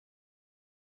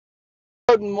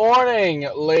Good morning,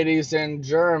 ladies and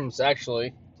germs.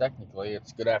 Actually, technically,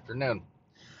 it's good afternoon.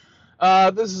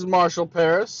 This is Marshall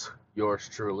Paris, yours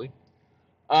truly.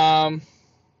 Um,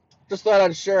 just thought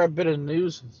I'd share a bit of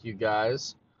news with you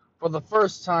guys. For the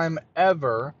first time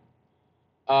ever,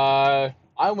 I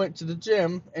went to the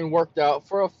gym and worked out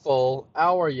for a full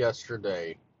hour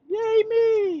yesterday. Yay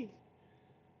me!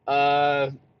 Uh,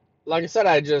 like I said,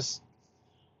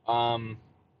 um,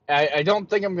 I don't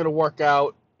think I'm gonna work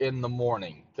out in the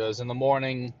morning because in the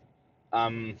morning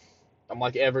Um, I'm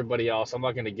like everybody else. I'm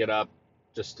not going to get up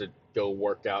just to go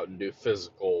work out and do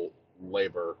physical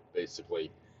labor,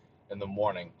 basically, in the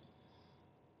morning.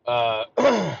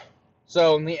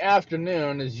 So in the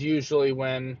afternoon is usually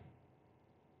when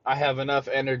I have enough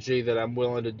energy that I'm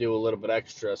willing to do a little bit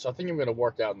extra. So I think I'm going to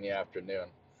work out in the afternoon.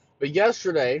 But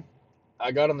yesterday,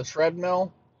 I got on the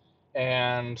treadmill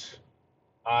and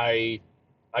I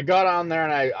I got on there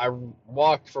and I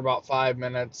walked for about 5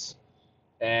 minutes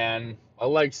and my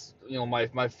legs,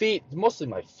 my feet, mostly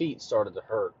my feet started to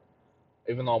hurt,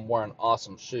 even though I'm wearing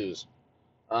awesome shoes.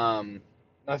 Um,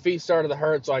 my feet started to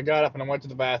hurt, so I got up and I went to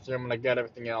the bathroom and I got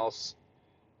everything else.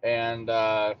 And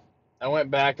I went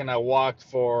back and I walked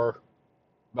for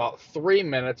about 3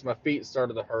 minutes. My feet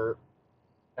started to hurt.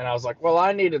 And I was like, well,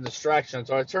 I need a distraction.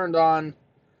 So I turned on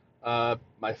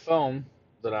my phone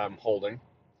that I'm holding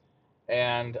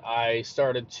and I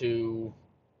started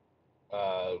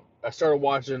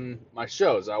watching my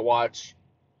shows. I watch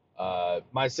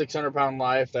My 600 Pound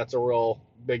Life, that's a real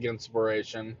big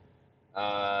inspiration.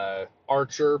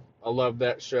 Archer, I love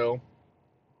that show.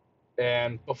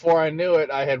 And before I knew it,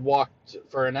 I had walked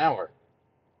for an hour,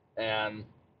 and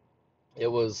it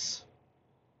was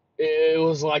it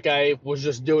was like I was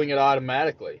just doing it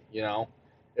automatically.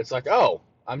 It's like, oh,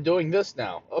 I'm doing this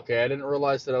now. Okay, I didn't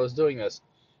realize that I was doing this,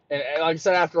 and like I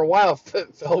said, after a while,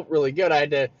 it felt really good.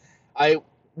 I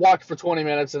walked for 20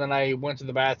 minutes, and then I went to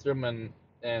the bathroom and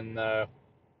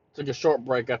took a short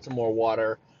break, got some more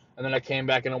water, and then I came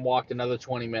back and I walked another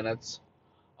 20 minutes.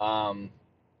 Um,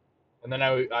 and then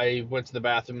I went to the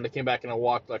bathroom and I came back and I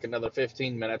walked like another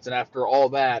 15 minutes. And after all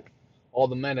that, all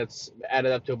the minutes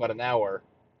added up to about an hour.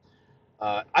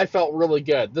 I felt really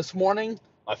good. This morning,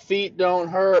 my feet don't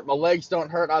hurt, my legs don't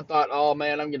hurt. I thought, oh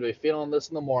man, I'm going to be feeling this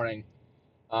in the morning,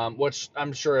 which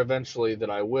I'm sure eventually that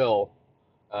I will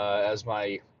as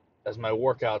my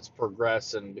workouts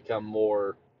progress and become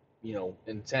more,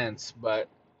 intense. But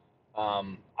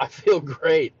I feel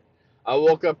great. I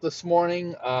woke up this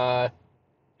morning,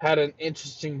 had an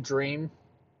interesting dream,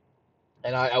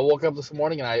 and I woke up this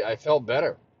morning and I felt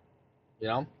better. You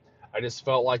know, I just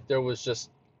felt like there was just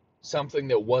something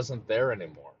that wasn't there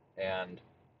anymore. And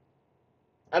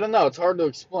I don't know, it's hard to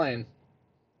explain.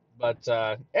 But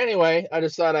anyway, I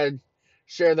just thought I'd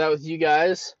share that with you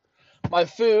guys. My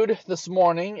food this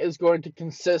morning is going to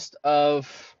consist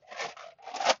of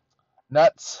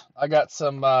nuts. I got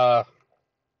some, I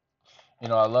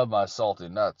love my salty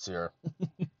nuts here.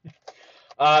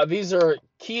 These are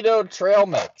keto trail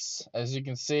mix. As you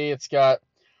can see, it's got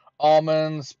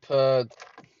almonds,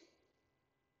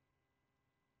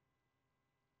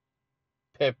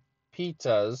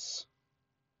 pepitas.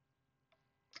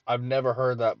 I've never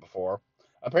heard that before.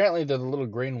 Apparently, they're the little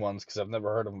green ones because I've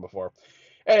never heard of them before.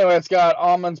 Anyway, it's got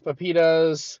almonds,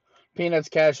 pepitas, peanuts,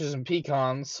 cashews, and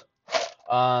pecans.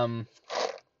 Um,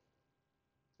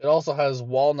 it also has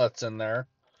walnuts in there,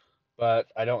 but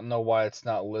I don't know why it's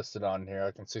not listed on here.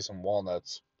 I can see some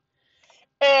walnuts.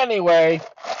 Anyway,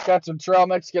 got some trail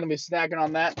mix. Gonna be snacking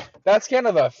on that. That's kind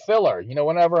of a filler.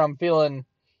 Whenever I'm feeling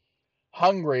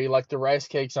hungry, like the rice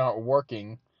cakes aren't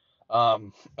working.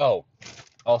 Oh,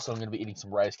 also I'm gonna be eating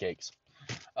some rice cakes.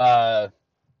 Uh,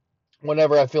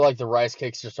 Whenever I feel like the rice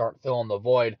cakes just aren't filling the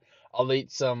void, I'll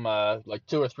eat some like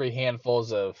 2 or 3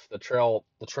 handfuls of the trail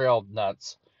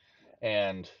nuts,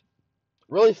 and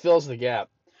really fills the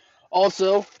gap.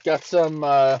 Also, got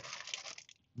some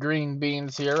green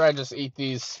beans here. I just eat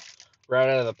these right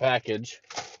out of the package.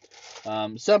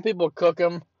 Some people cook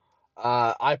them.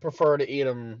 I prefer to eat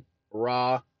them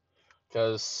raw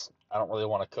because I don't really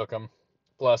want to cook them.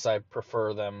 Plus, I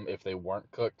prefer them if they weren't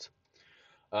cooked.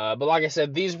 But like I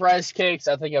said, these rice cakes,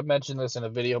 I think I've mentioned this in a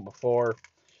video before.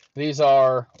 These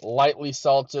are lightly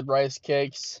salted rice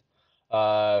cakes.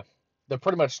 Uh, they're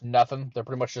pretty much nothing. They're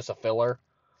pretty much just a filler.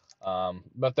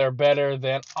 But they're better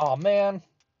than. Oh man,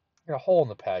 got a hole in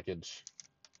the package.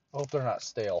 I hope they're not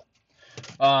stale.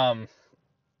 Um,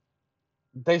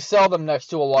 they sell them next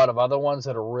to a lot of other ones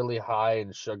that are really high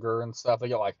in sugar and stuff. They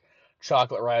got like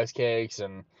chocolate rice cakes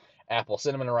and apple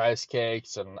cinnamon rice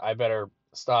cakes, and I better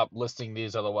stop listing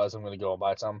these, otherwise I'm going to go and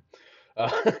buy some.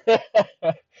 Uh,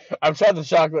 I've tried the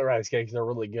chocolate rice cakes. They're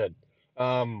really good.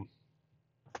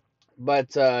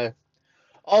 But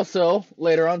also,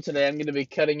 later on today, I'm going to be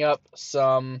cutting up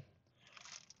some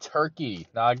turkey.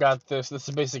 Now, I got this. This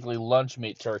is basically lunch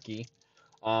meat turkey.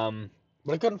 But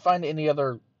I couldn't find any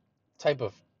other type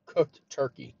of cooked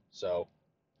turkey. So,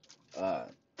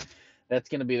 that's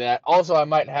going to be that. Also, I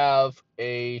might have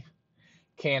a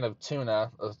can of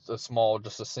tuna, a small,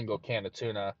 just a single can of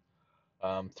tuna,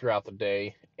 throughout the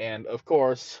day. And, of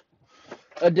course,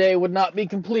 a day would not be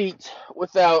complete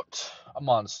without a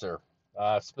monster.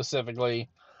 Specifically,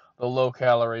 the low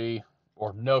calorie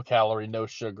or no calorie, no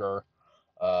sugar.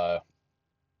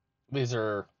 These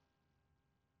are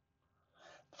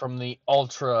from the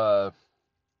Ultra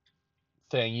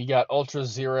thing. You got Ultra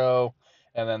Zero,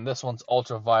 and then this one's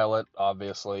Ultraviolet,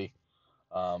 obviously.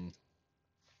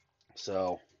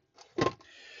 So,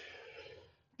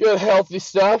 good healthy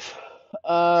stuff.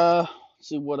 Let's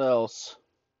see what else.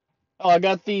 Oh, I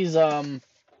got these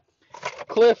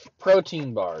Cliff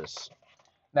protein bars.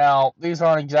 Now, these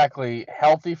aren't exactly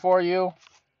healthy for you,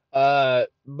 but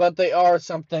they are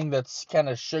something that's kind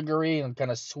of sugary and kind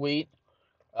of sweet.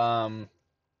 So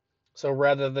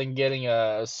rather than getting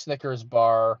a Snickers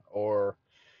bar or,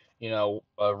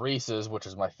 a Reese's, which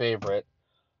is my favorite,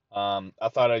 I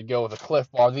thought I'd go with a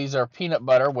Cliff bar. These are peanut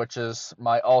butter, which is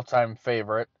my all-time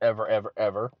favorite ever, ever,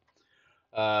 ever.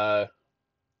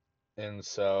 And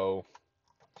so,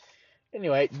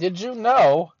 anyway, did you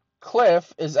know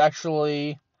Cliff is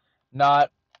actually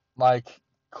not like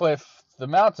Cliff the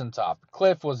mountaintop?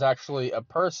 Cliff was actually a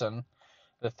person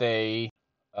that they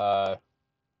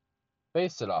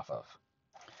based it off of.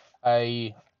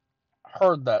 I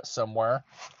heard that somewhere,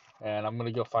 and I'm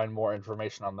gonna go find more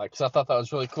information on that because I thought that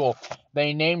was really cool.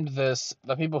 They named this,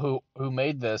 the people who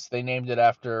made this, they named it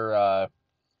after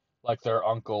like their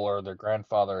uncle or their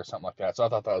grandfather or something like that. So I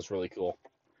thought that was really cool.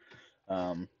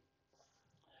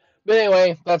 But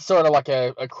anyway, that's sort of like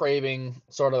a craving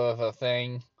sort of a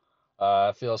thing.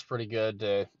 Feels pretty good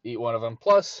to eat one of them.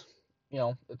 Plus,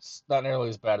 it's not nearly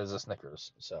as bad as a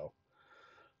Snickers. So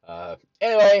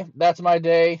anyway, that's my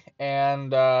day,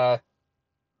 and I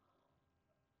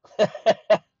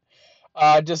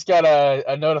just got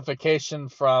a notification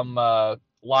from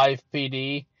Live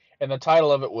PD, and the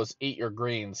title of it was "Eat Your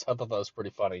Greens." I thought that was pretty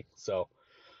funny. So,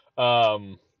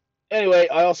 anyway,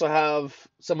 I also have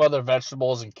some other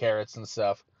vegetables and carrots and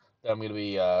stuff that I'm going to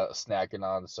be snacking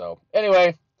on. So,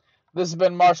 anyway, this has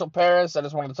been Marshall Paris. I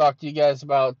just wanted to talk to you guys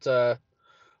about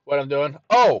what I'm doing.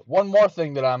 Oh, one more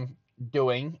thing that I'm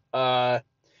doing. A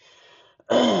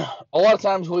lot of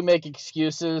times we make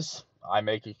excuses. I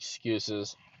make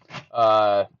excuses.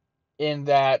 In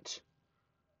that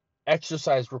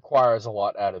exercise requires a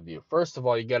lot out of you. First of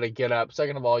all, you got to get up.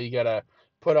 Second of all, you got to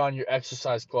put on your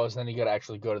exercise clothes, and then you got to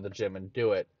actually go to the gym and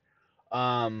do it.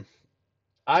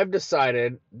 I've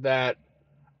decided that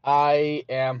I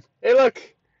am. Hey, look,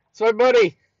 it's my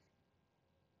buddy.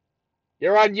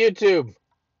 You're on YouTube.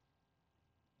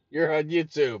 You're on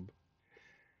YouTube.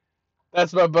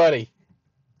 That's my buddy.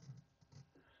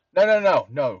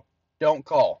 No. Don't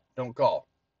call. Don't call.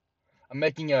 I'm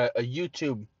making a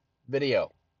YouTube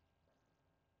video.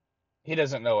 He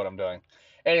doesn't know what I'm doing.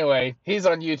 Anyway, he's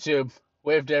on YouTube.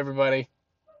 Wave to everybody.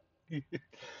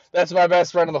 That's my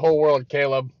best friend in the whole world,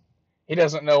 Caleb. He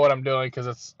doesn't know what I'm doing because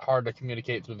it's hard to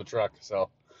communicate through the truck, so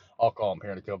I'll call him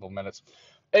here in a couple of minutes.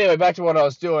 Anyway, back to what I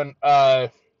was doing.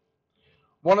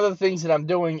 One of the things that I'm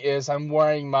doing is I'm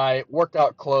wearing my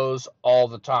workout clothes all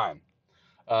the time.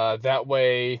 That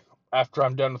way, after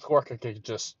I'm done with work, I can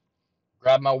just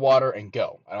grab my water and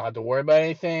go. I don't have to worry about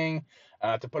anything. I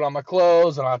don't have to put on my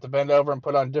clothes. I don't have to bend over and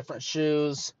put on different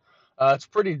shoes. It's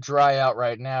pretty dry out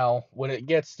right now. When it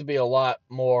gets to be a lot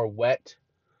more wet,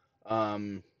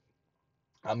 I'm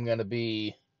going to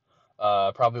be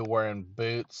probably wearing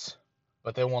boots,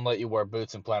 but they won't let you wear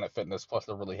boots in Planet Fitness, plus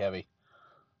they're really heavy.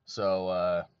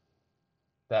 So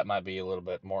that might be a little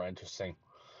bit more interesting.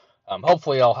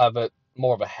 Hopefully I'll have it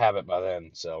more of a habit by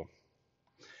then. So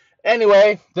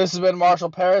anyway, this has been Marshall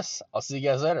Paris. I'll see you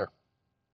guys later.